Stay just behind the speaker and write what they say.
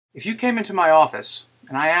If you came into my office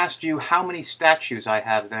and I asked you how many statues I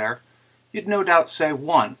have there, you'd no doubt say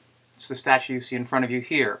one. It's the statue you see in front of you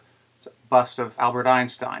here. It's a bust of Albert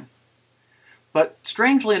Einstein. But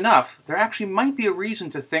strangely enough, there actually might be a reason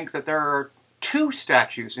to think that there are two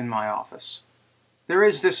statues in my office. There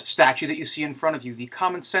is this statue that you see in front of you, the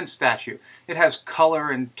common sense statue. It has color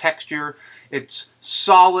and texture. It's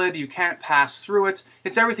solid. You can't pass through it.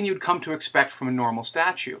 It's everything you'd come to expect from a normal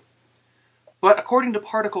statue. But according to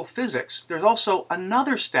particle physics, there's also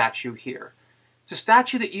another statue here. It's a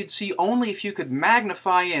statue that you'd see only if you could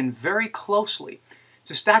magnify in very closely.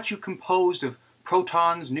 It's a statue composed of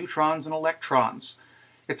protons, neutrons, and electrons.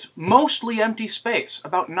 It's mostly empty space,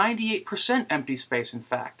 about 98% empty space, in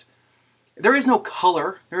fact. There is no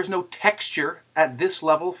color, there is no texture at this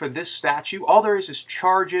level for this statue. All there is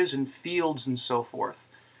charges and fields and so forth.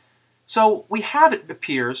 So we have, it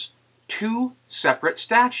appears, two separate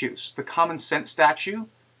statues, the common sense statue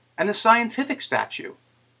and the scientific statue.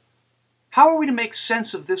 How are we to make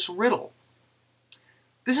sense of this riddle?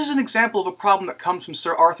 This is an example of a problem that comes from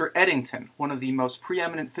Sir Arthur Eddington, one of the most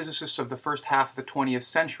preeminent physicists of the first half of the 20th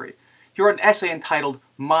century. He wrote an essay entitled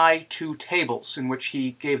My Two Tables, in which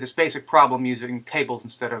he gave this basic problem using tables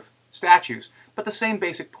instead of statues, but the same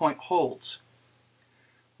basic point holds.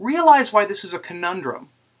 Realize why this is a conundrum.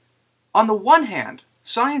 On the one hand,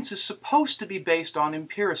 science is supposed to be based on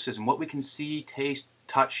empiricism, what we can see, taste,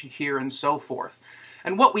 touch, hear, and so forth.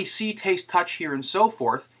 And what we see, taste, touch, hear, and so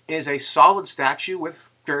forth is a solid statue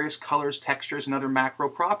with various colors, textures, and other macro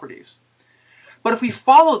properties. But if we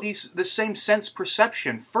follow this same sense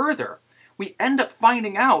perception further, we end up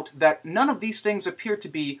finding out that none of these things appear to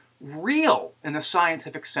be real in the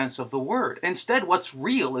scientific sense of the word. Instead, what's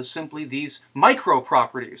real is simply these micro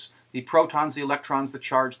properties, the protons, the electrons, the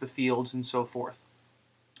charge, the fields, and so forth.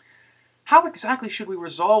 How exactly should we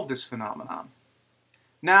resolve this phenomenon?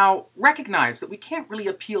 Now, recognize that we can't really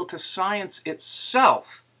appeal to science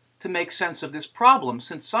itself to make sense of this problem,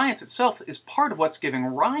 since science itself is part of what's giving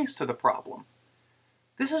rise to the problem.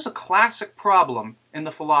 This is a classic problem in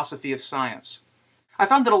the philosophy of science. I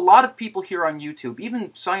found that a lot of people here on YouTube,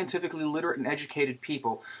 even scientifically literate and educated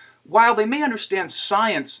people, while they may understand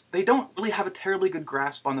science, they don't really have a terribly good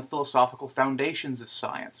grasp on the philosophical foundations of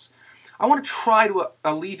science. I want to try to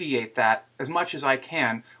alleviate that as much as I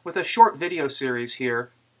can with a short video series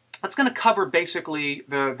here that's going to cover basically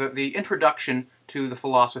the introduction to the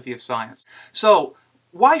philosophy of science. So,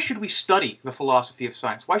 why should we study the philosophy of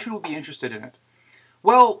science? Why should we be interested in it?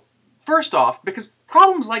 Well, first off, because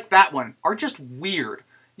problems like that one are just weird.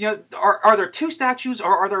 You know, are there two statues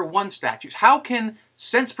or are there one statue? How can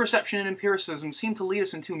sense perception and empiricism seem to lead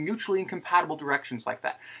us in two mutually incompatible directions like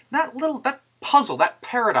that? That puzzle, that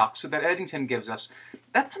paradox that Eddington gives us,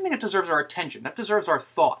 that's something that deserves our attention, that deserves our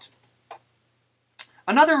thought.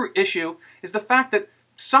 Another issue is the fact that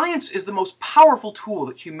science is the most powerful tool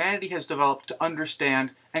that humanity has developed to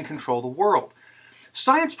understand and control the world.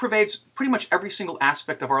 Science pervades pretty much every single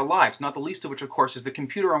aspect of our lives, not the least of which, of course, is the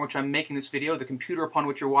computer on which I'm making this video, the computer upon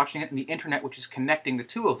which you're watching it, and the internet which is connecting the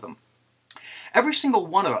two of them. Every single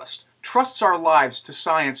one of us trusts our lives to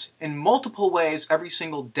science in multiple ways every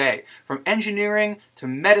single day, from engineering to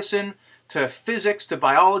medicine to physics to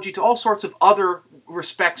biology to all sorts of other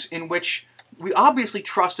respects in which we obviously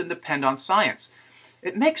trust and depend on science.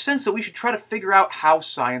 It makes sense that we should try to figure out how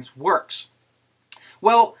science works.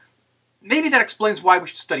 Well, maybe that explains why we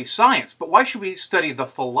should study science, but why should we study the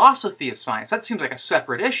philosophy of science? That seems like a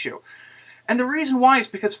separate issue. And the reason why is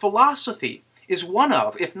because philosophy is one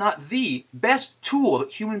of, if not the, best tool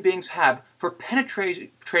that human beings have for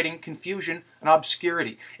penetrating confusion and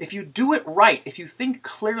obscurity. If you do it right, if you think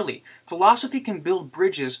clearly, philosophy can build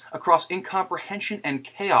bridges across incomprehension and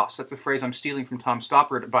chaos. That's a phrase I'm stealing from Tom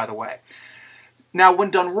Stoppard, by the way. Now,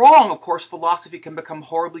 when done wrong, of course, philosophy can become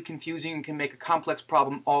horribly confusing and can make a complex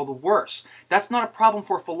problem all the worse. That's not a problem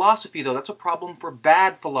for philosophy, though. That's a problem for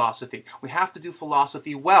bad philosophy. We have to do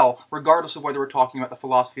philosophy well, regardless of whether we're talking about the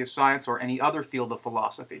philosophy of science or any other field of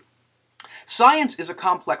philosophy. Science is a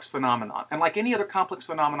complex phenomenon, and like any other complex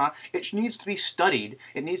phenomenon, it needs to be studied,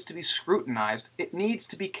 it needs to be scrutinized, it needs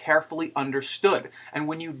to be carefully understood. And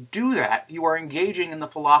when you do that, you are engaging in the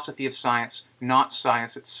philosophy of science, not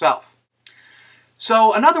science itself.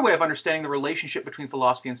 So another way of understanding the relationship between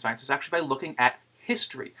philosophy and science is actually by looking at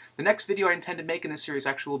history. The next video I intend to make in this series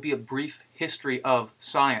actually will be a brief history of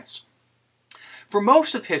science. For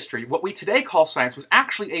most of history, what we today call science was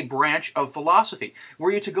actually a branch of philosophy.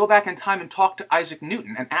 Were you to go back in time and talk to Isaac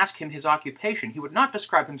Newton and ask him his occupation, he would not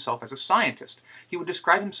describe himself as a scientist. He would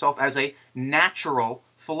describe himself as a natural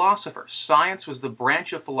philosopher. Science was the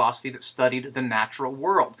branch of philosophy that studied the natural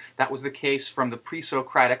world. That was the case from the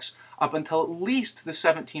pre-Socratics up until at least the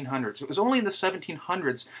 1700s. It was only in the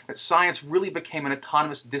 1700s that science really became an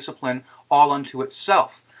autonomous discipline all unto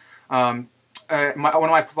itself. One of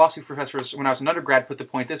my philosophy professors, when I was an undergrad, put the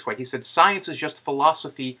point this way. He said, science is just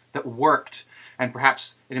philosophy that worked. And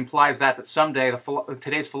perhaps it implies that someday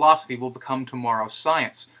today's philosophy will become tomorrow's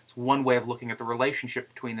science. It's one way of looking at the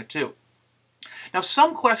relationship between the two. Now,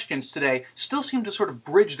 some questions today still seem to sort of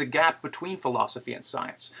bridge the gap between philosophy and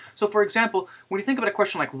science. So, for example, when you think about a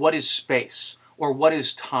question like what is space or what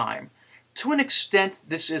is time, to an extent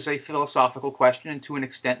this is a philosophical question, and to an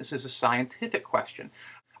extent this is a scientific question.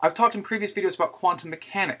 I've talked in previous videos about quantum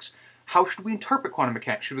mechanics. How should we interpret quantum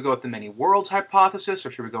mechanics? Should we go with the many worlds hypothesis,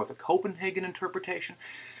 or should we go with the Copenhagen interpretation?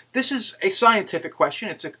 This is a scientific question.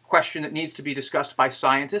 It's a question that needs to be discussed by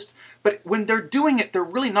scientists. But when they're doing it, they're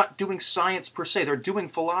really not doing science per se. They're doing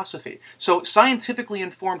philosophy. So scientifically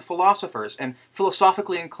informed philosophers and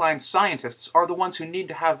philosophically inclined scientists are the ones who need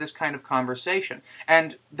to have this kind of conversation.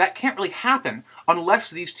 And that can't really happen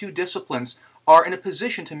unless these two disciplines are in a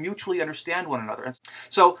position to mutually understand one another.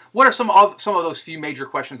 So what are some of those few major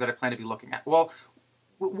questions that I plan to be looking at? Well,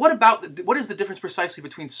 what is the difference precisely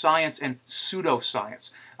between science and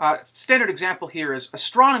pseudoscience? Standard example here is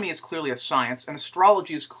astronomy is clearly a science and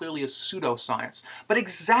astrology is clearly a pseudoscience. But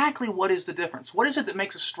exactly what is the difference? What is it that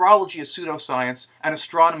makes astrology a pseudoscience and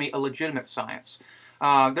astronomy a legitimate science?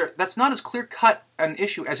 That's not as clear-cut an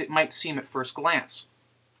issue as it might seem at first glance.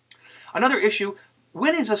 Another issue,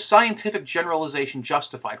 when is a scientific generalization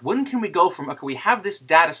justified? When can we go from, okay, we have this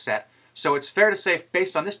data set, so it's fair to say,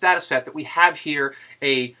 based on this data set, that we have here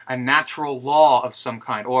a natural law of some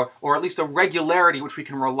kind, or at least a regularity which we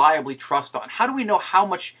can reliably trust on. How do we know how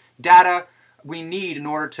much data we need in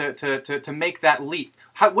order to make that leap?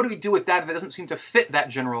 What do we do with data that doesn't seem to fit that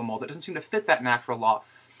general mold, that doesn't seem to fit that natural law?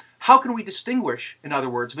 How can we distinguish, in other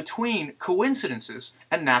words, between coincidences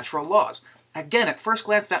and natural laws? Again, at first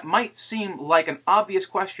glance, that might seem like an obvious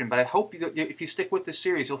question, but I hope that if you stick with this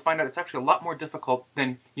series, you'll find out it's actually a lot more difficult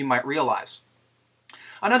than you might realize.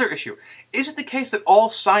 Another issue, is it the case that all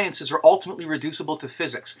sciences are ultimately reducible to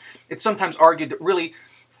physics? It's sometimes argued that really,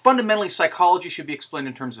 fundamentally, psychology should be explained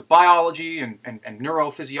in terms of biology and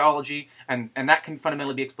neurophysiology, and that can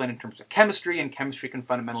fundamentally be explained in terms of chemistry, and chemistry can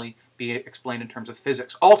fundamentally be explained in terms of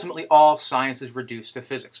physics. Ultimately, all science is reduced to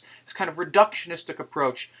physics. This kind of reductionistic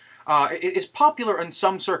approach it is popular in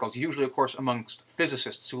some circles, usually, of course, amongst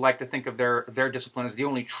physicists who like to think of their discipline as the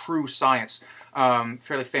only true science.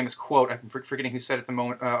 Fairly famous quote, I'm forgetting who said it at the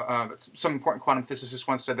moment, some important quantum physicist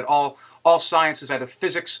once said that all science is either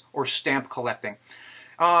physics or stamp collecting.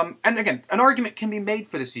 And again, an argument can be made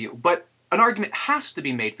for this view, but an argument has to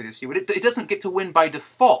be made for this view. It doesn't get to win by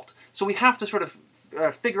default, so we have to sort of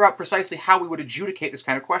figure out precisely how we would adjudicate this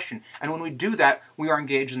kind of question. And when we do that, we are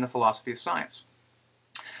engaged in the philosophy of science.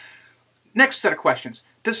 Next set of questions.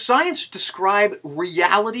 Does science describe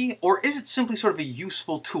reality, or is it simply sort of a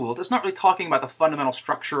useful tool? It's not really talking about the fundamental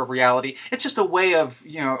structure of reality. It's just a way of,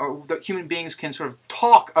 that human beings can sort of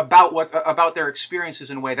talk about their experiences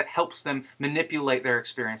in a way that helps them manipulate their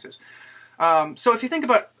experiences. So if you think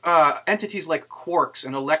about entities like quarks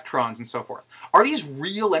and electrons and so forth, are these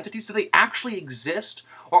real entities? Do they actually exist?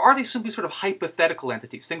 Or are they simply sort of hypothetical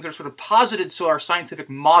entities, things that are sort of posited so our scientific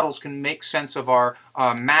models can make sense of our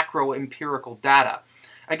macro-empirical data?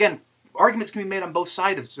 Again, arguments can be made on both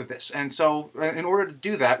sides of this, and so in order to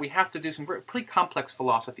do that, we have to do some pretty complex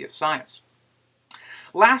philosophy of science.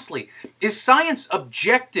 Lastly, is science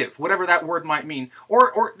objective, whatever that word might mean,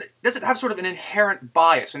 or does it have sort of an inherent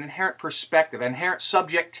bias, an inherent perspective, an inherent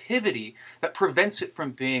subjectivity that prevents it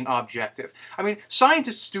from being objective? I mean,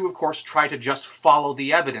 scientists do, of course, try to just follow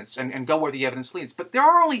the evidence and go where the evidence leads, but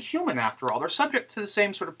they're only human after all. They're subject to the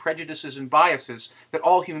same sort of prejudices and biases that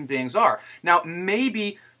all human beings are. Now,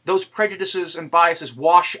 maybe those prejudices and biases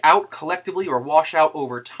wash out collectively or wash out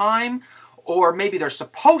over time, or maybe they're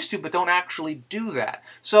supposed to, but don't actually do that.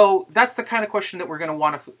 So that's the kind of question that we're going to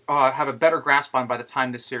want to have a better grasp on by the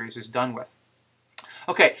time this series is done with.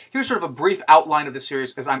 Okay, here's sort of a brief outline of the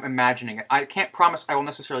series as I'm imagining it. I can't promise I will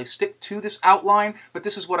necessarily stick to this outline, but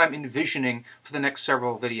this is what I'm envisioning for the next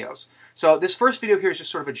several videos. So this first video here is just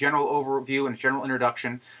sort of a general overview and a general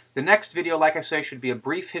introduction. The next video, like I say, should be a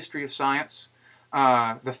brief history of science.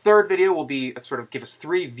 The third video will be sort of give us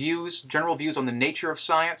three views, general views on the nature of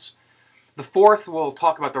science. The fourth will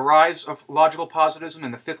talk about the rise of logical positivism,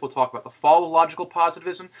 and the fifth will talk about the fall of logical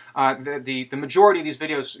positivism. The majority of these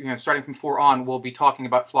videos, starting from 4 on, will be talking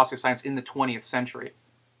about philosophy of science in the 20th century.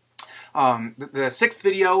 The sixth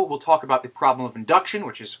video will talk about the problem of induction,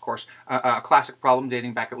 which is, of course, a classic problem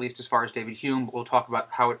dating back at least as far as David Hume, but we'll talk about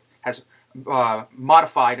how it has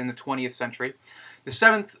modified in the 20th century. The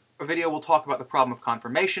seventh video will talk about the problem of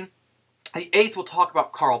confirmation. The eighth will talk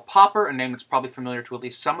about Karl Popper, a name that's probably familiar to at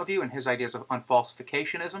least some of you, and his ideas on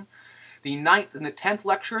falsificationism. The ninth and the 10th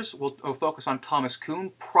lectures will focus on Thomas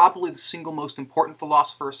Kuhn, probably the single most important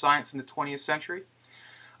philosopher of science in the 20th century.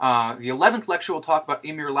 The 11th lecture will talk about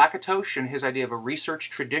Emir Lakatos and his idea of a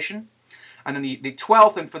research tradition. And then the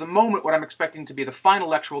 12th, and for the moment what I'm expecting to be the final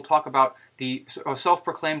lecture, will talk about the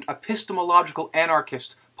self-proclaimed epistemological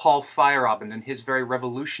anarchist Paul Feyerabend and his very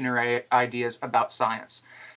revolutionary ideas about science.